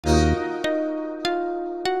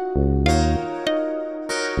What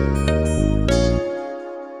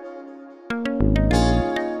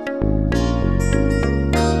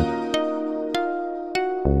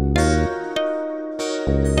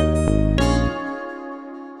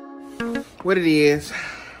it is.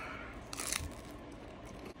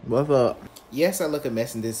 What's up? Yes, I look a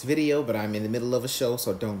mess in this video, but I'm in the middle of a show,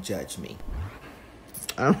 so don't judge me.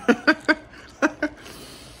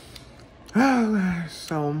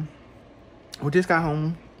 So, we just got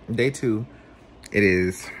home, day 2. It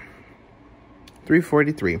is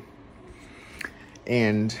 3:43.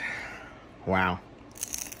 And, wow.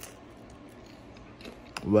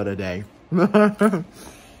 What a day. Wasn't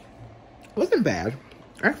bad.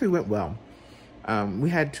 Actually went well. We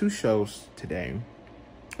had 2 shows today.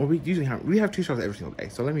 Well, we have 2 shows every single day.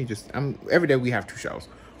 So let me just, every day we have 2 shows.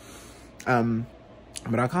 But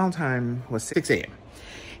our call time was 6 a.m.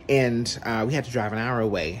 And we had to drive an hour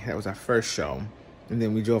away. That was our first show. And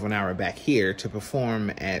then we drove an hour back here to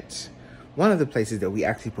perform at one of the places that we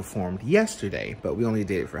actually performed yesterday. But we only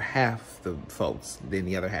did it for half the folks. Then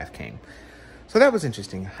the other half came. So that was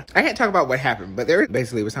interesting. I can't talk about what happened, but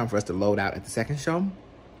basically it was time for us to load out at the second show.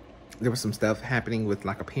 There was some stuff happening with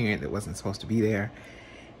like a parent that wasn't supposed to be there.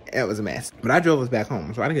 It was a mess. But I drove us back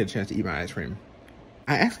home, so I didn't get a chance to eat my ice cream.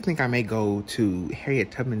 I actually think I may go to Harriet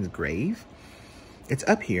Tubman'S grave. It's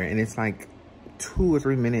up here, and it's like 2 or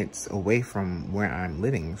 3 minutes away from where I'm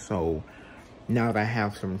living. So now that I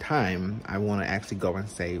have some time, I want to actually go and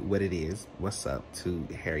say what it is, what's up to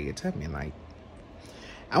Harriet Tubman. Like,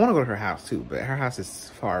 I want to go to her house too, but her house is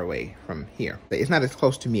far away from here. It's not as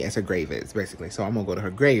close to me as her grave is, basically. So I'm going to go to her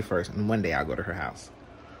grave first, and one day I'll go to her house.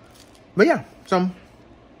 But yeah, so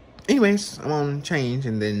anyways, I'm going to change,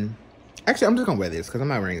 and then... Actually, I'm just going to wear this because I'm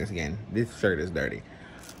not wearing this again. This shirt is dirty.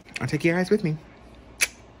 I'll take you guys with me.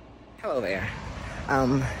 Hello there.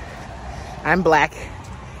 I'm black,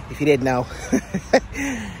 if you didn't know.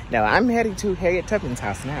 No, I'm heading to Harriet Tubman's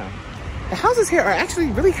house now. The houses here are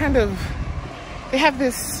actually really kind of... They have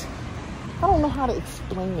this, I don't know how to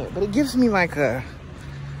explain it, but it gives me like a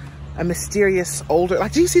mysterious older,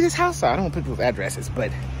 like, do you see this house? I don't want to put people's addresses,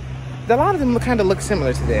 but a lot of them kind of look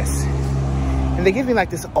similar to this. And they give me like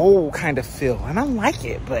this old kind of feel, and I like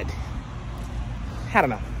it, but I don't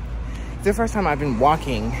know. It's the first time I've been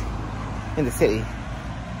walking in the city,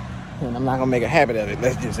 and I'm not gonna make a habit of it,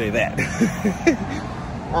 let's just say that.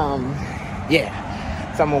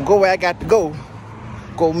 Yeah, so I'm gonna go where I got to go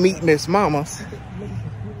meet Miss Mama's,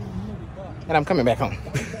 and I'm coming back home.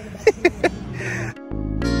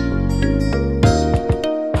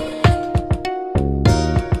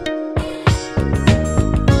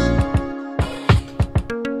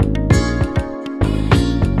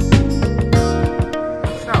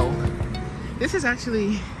 So, this is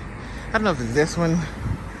actually, I don't know if it's this one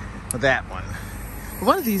or that one. But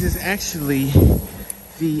one of these is actually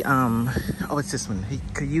the, oh, it's this one, the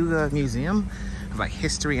Cayuga Museum of like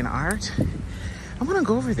history and art. I want to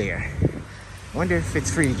go over there. I wonder if it's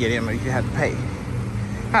free to get in or if you have to pay.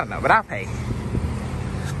 I don't know, but I'll pay.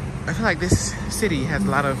 I feel like this city has a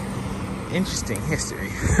lot of interesting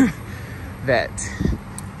history that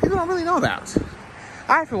people don't really know about.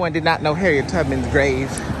 I, for one, did not know Harriet Tubman's grave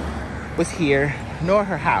was here, nor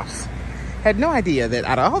her house. Had no idea that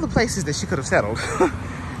out of all the places that she could have settled,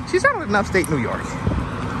 she settled in upstate New York.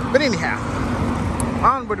 But anyhow,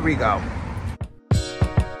 onward we go.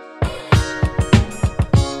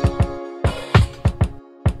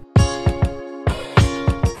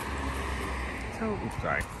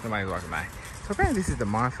 Sorry, somebody's walking by. So apparently this is the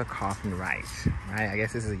Martha Coffin Wright, right? I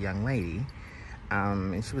guess this is a young lady.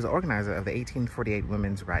 And she was the organizer of the 1848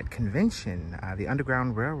 Women's Right Convention, the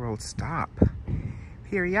Underground Railroad Stop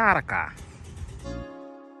Periodica.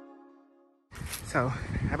 So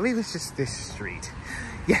I believe it's just this street.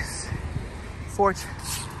 Yes, Fort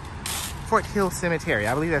Hill Cemetery.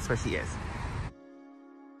 I believe that's where she is.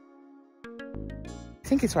 I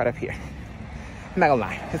think it's right up here. I'm not gonna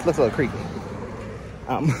lie, this looks a little creepy.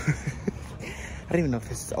 I don't even know if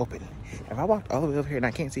this is open. If I walked all the way over here and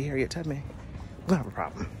I can't see Harriet Tubman, I'm gonna have a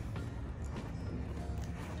problem.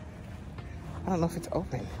 I don't know if it's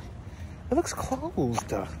open. It looks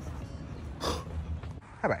closed. All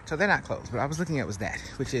right, so they're not closed, but I was looking at was that,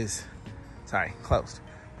 which is, sorry, closed.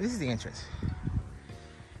 But this is the entrance.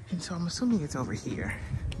 And so I'm assuming it's over here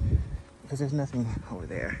because there's nothing over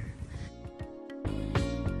there.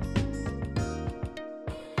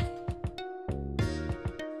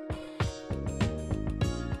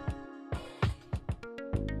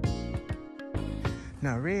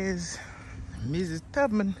 Now, Mrs.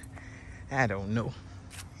 Tubman, I don't know.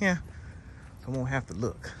 Yeah, so I won't have to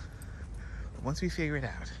look. But once we figure it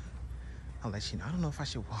out, I'll let you know. I don't know if I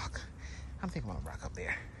should walk. I'm thinking I'm gonna walk up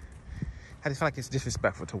there. I just feel like it's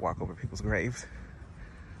disrespectful to walk over people's graves.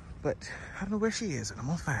 But I don't know where she is, and I'm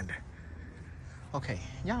gonna find her. Okay,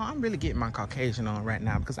 y'all, I'm really getting my Caucasian on right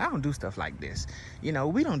now because I don't do stuff like this. You know,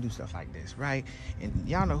 we don't do stuff like this, right? And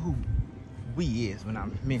y'all know who we is when I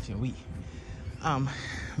mention we.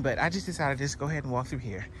 But I just decided to just go ahead and walk through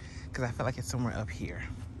here because I feel like it's somewhere up here.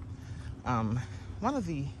 One of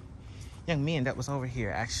the young men that was over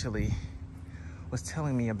here actually was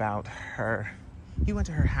telling me about her. He went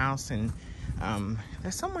to her house, and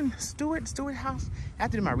there's someone, Stewart House. I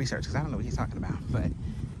have to do my research because I don't know what he's talking about, but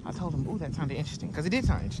I told him, ooh, that sounded interesting, because it did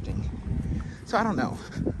sound interesting. So I don't know.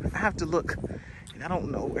 I have to look, and I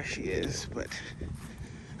don't know where she is, but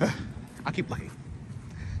I'll keep looking.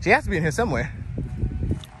 She has to be in here somewhere.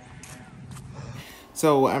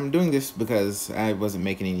 So I'm doing this because I wasn't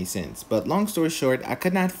making any sense. But long story short, I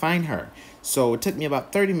could not find her. So it took me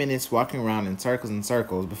about 30 minutes walking around in circles and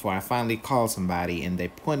circles before I finally called somebody and they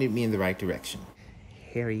pointed me in the right direction.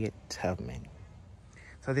 Harriet Tubman.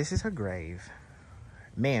 So this is her grave.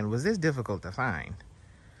 Man, was this difficult to find.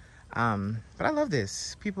 But I love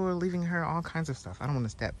this. People are leaving her all kinds of stuff. I don't want to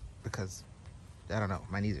step because, I don't know,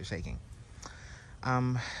 my knees are shaking.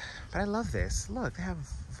 But I love this. Look, they have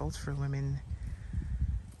votes for women.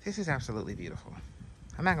 This is absolutely beautiful.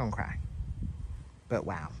 I'm not gonna cry. But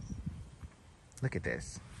wow. Look at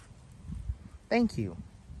this. Thank you.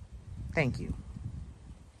 Thank you.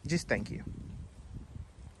 Just thank you.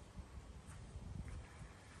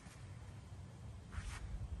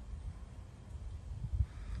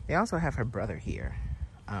 They also have her brother here.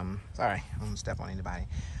 Sorry, I don't want to step on anybody.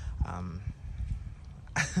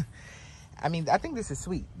 I mean, I think this is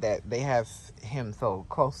sweet that they have him so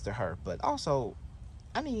close to her, but also,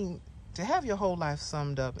 I mean, to have your whole life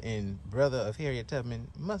summed up in brother of Harriet Tubman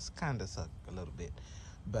must kind of suck a little bit.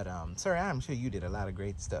 But, sir, I'm sure you did a lot of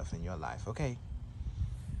great stuff in your life, okay?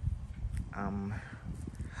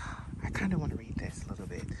 I kind of want to read this a little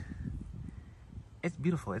bit. It's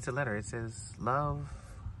beautiful. It's a letter. It says, love,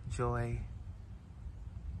 joy,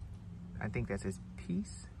 I think that says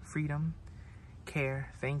peace, freedom, care.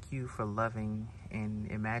 Thank you for loving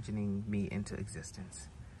and imagining me into existence.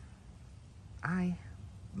 I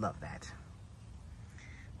love that.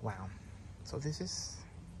 Wow. So this is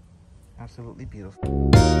absolutely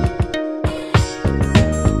beautiful.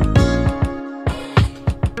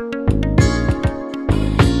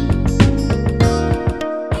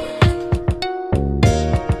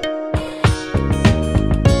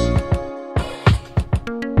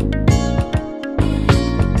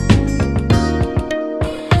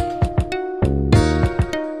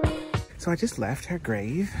 So I just left her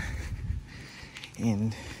grave,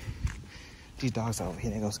 and these dogs over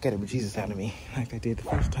here, they gonna scare the bejesus out of me like they did the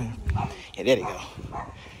first time. Yeah, there they go.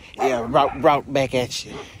 Yeah, route back at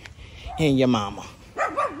you and your mama.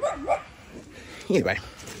 Anyway,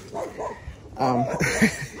 so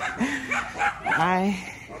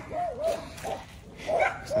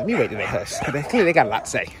let me wait till they hush, because clearly they got a lot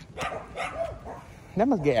to say. That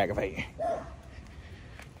must get aggravating.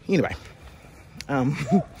 Anyway,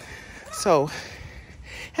 so I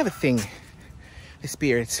have a thing with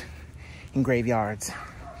spirits in graveyards.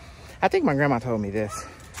 I think my grandma told me this.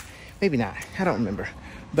 Maybe not. I don't remember.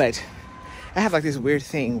 But I have like this weird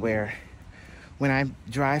thing where when I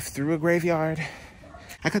drive through a graveyard,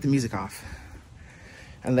 I cut the music off.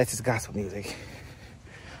 Unless it's gospel music.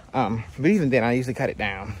 But even then, I usually cut it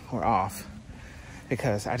down or off.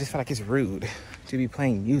 Because I just feel like it's rude to be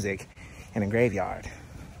playing music in a graveyard.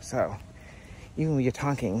 So even when you're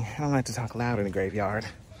talking, I don't like to talk loud in a graveyard.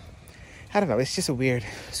 I don't know, it's just a weird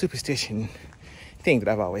superstition thing that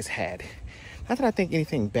I've always had. Not that I think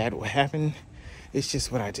anything bad will happen, it's just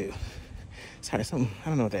what I do. Sorry, something, I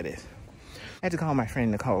don't know what that is. I had to call my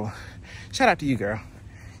friend Nicole. Shout out to you, girl.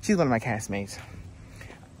 She's one of my castmates.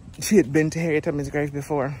 She had been to Harriet Tubman's grave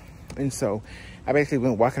before, and so I basically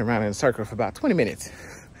went walking around in a circle for about 20 minutes.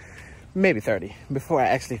 Maybe 30, before I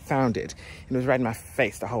actually found it. And it was right in my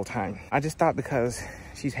face the whole time. I just thought because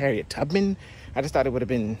she's Harriet Tubman, I just thought it would have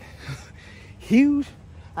been huge.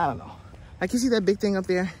 I don't know. Like, you see that big thing up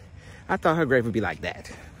there? I thought her grave would be like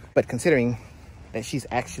that. But considering that she's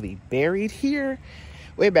actually buried here,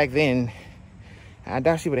 way back then, I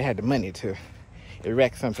doubt she would have had the money to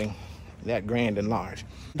erect something that grand and large.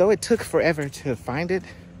 Though it took forever to find it,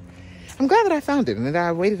 I'm glad that I found it and that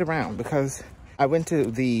I waited around, because I went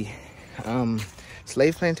to the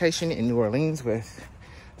slave plantation in New Orleans with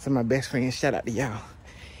some of my best friends. Shout out to y'all.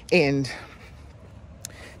 And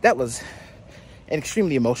that was an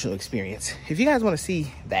extremely emotional experience. If you guys want to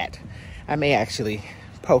see that, I may actually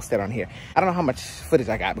post that on here. I don't know how much footage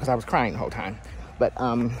I got because I was crying the whole time. But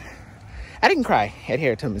I didn't cry at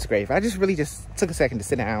Harriet Tubman's grave. I just really just took a second to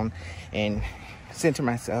sit down and center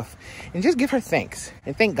myself and just give her thanks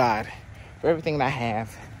and thank God for everything that I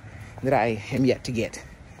have that I am yet to get.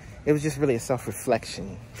 It was just really a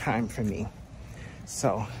self-reflection time for me.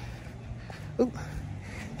 So, ooh,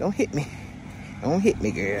 don't hit me. Don't hit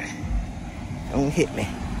me, girl. Don't hit me.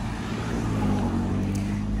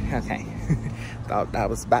 Okay. Thought I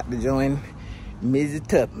was about to join Mrs.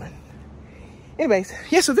 Tubman. Anyways,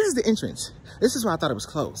 yeah, so this is the entrance. This is why I thought it was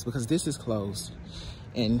closed, because this is closed.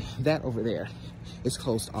 And that over there is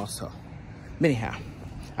closed also. But anyhow,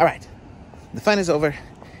 all right. The fun is over.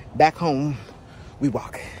 Back home, we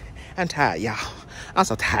walk. I'm tired, y'all. I'm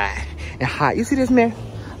so tired and hot. You see this, man?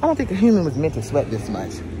 I don't think a human was meant to sweat this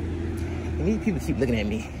much. And these people keep looking at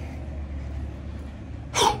me.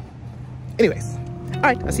 Anyways, all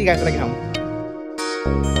right, I'll see you guys when I get home.